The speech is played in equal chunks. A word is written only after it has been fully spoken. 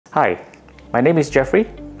Hi, my name is Jeffrey.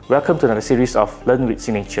 Welcome to another series of Learn with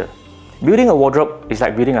Signature. Building a wardrobe is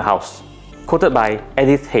like building a house. Quoted by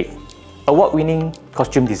Edith Haig, award-winning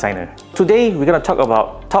costume designer. Today, we're going to talk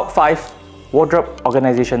about top 5 wardrobe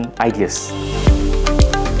organization ideas.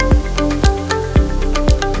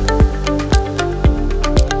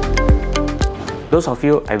 Those of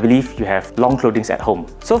you, I believe you have long clothing at home.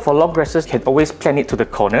 So for long dresses, you can always plan it to the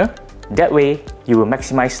corner. That way, you will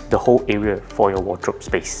maximize the whole area for your wardrobe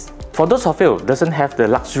space. For those of you who doesn't have the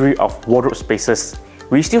luxury of wardrobe spaces,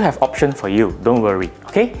 we still have option for you, don't worry,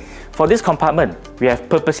 okay? For this compartment, we have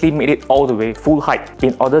purposely made it all the way full height.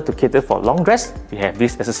 In order to cater for long dress, we have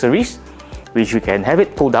these accessories, which we can have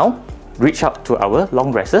it pull down, reach out to our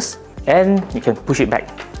long dresses, and you can push it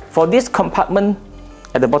back. For this compartment,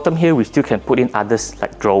 at the bottom here, we still can put in others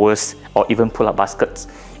like drawers or even pull-up baskets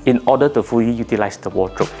in order to fully utilize the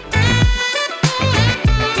wardrobe.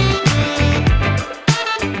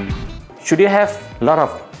 Should you have a lot of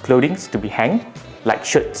clothing to be hanged, like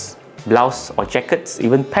shirts, blouse or jackets,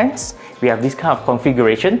 even pants, we have this kind of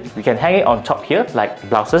configuration. We can hang it on top here, like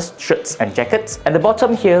blouses, shirts and jackets. At the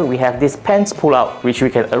bottom here, we have this pants pull-out, which we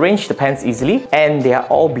can arrange the pants easily, and they are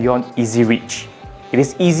all beyond easy reach. It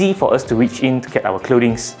is easy for us to reach in to get our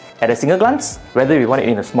clothing at a single glance, whether we want it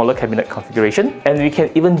in a smaller cabinet configuration, and we can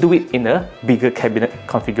even do it in a bigger cabinet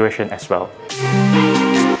configuration as well.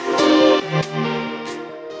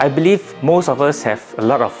 I believe most of us have a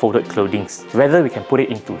lot of folded clothing, whether we can put it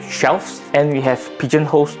into shelves, and we have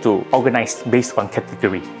pigeonholes to organize based on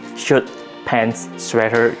category. Shirt, pants,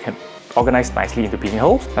 sweater, you can organize nicely into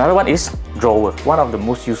pigeonholes. Another one is drawer, one of the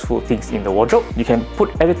most useful things in the wardrobe. You can put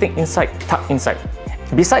everything inside, tuck inside.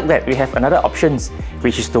 Beside that, we have another options,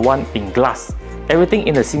 which is the one in glass. Everything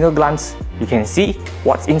in a single glance, you can see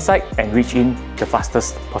what's inside and reach in the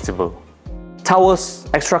fastest possible. Towels,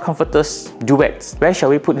 extra comforters, duets. Where shall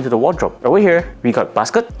we put into the wardrobe? Over here, we got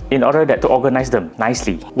basket in order to organize them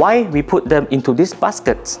nicely. Why we put them into these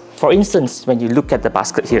baskets? For instance, when you look at the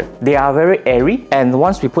basket here, they are very airy, and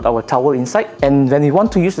once we put our towel inside, and when we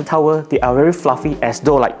want to use the towel, they are very fluffy as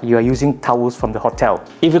though like you are using towels from the hotel.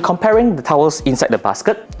 If you're comparing the towels inside the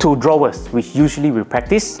basket to drawers, which usually we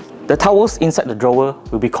practice, the towels inside the drawer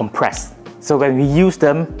will be compressed. So when we use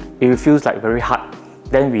them, it feels like very hard.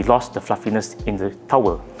 Then we lost the fluffiness in the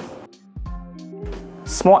towel.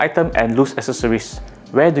 Small item and loose accessories.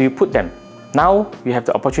 Where do you put them? Now, you have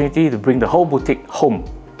the opportunity to bring the whole boutique home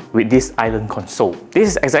with this island console. This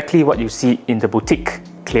is exactly what you see in the boutique.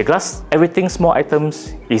 Clear glass. Everything small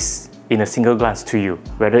items is in a single glance to you.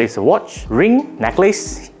 Whether it's a watch, ring,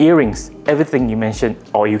 necklace, earrings, everything you mentioned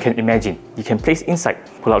or you can imagine, you can place inside.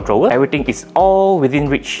 Pull out drawer. Everything is all within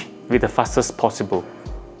reach with the fastest possible.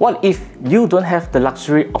 What if you don't have the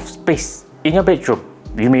luxury of space in your bedroom?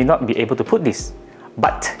 You may not be able to put this,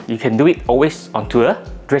 but you can do it always onto a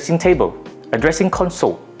dressing table, a dressing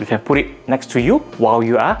console. You can put it next to you while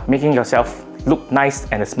you are making yourself look nice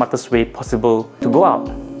and the smartest way possible to go out.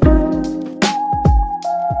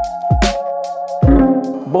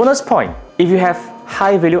 Bonus point, if you have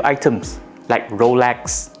high value items like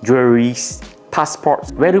Rolex, jewelries,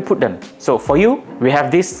 passports, where do you put them? So for you, we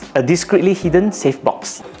have a discreetly hidden safe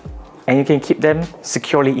box, and you can keep them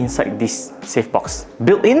securely inside this safe box.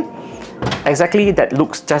 Built in, exactly that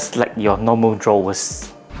looks just like your normal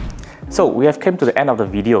drawers. So we have come to the end of the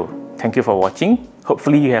video. Thank you for watching.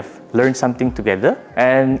 Hopefully you have learned something together,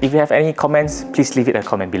 and if you have any comments, please leave it a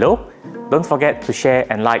comment below. Don't forget to share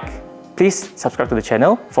and like. Please subscribe to the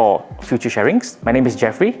channel for future sharings. My name is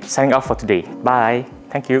Jeffrey, signing off for today. Bye.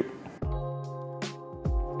 Thank you.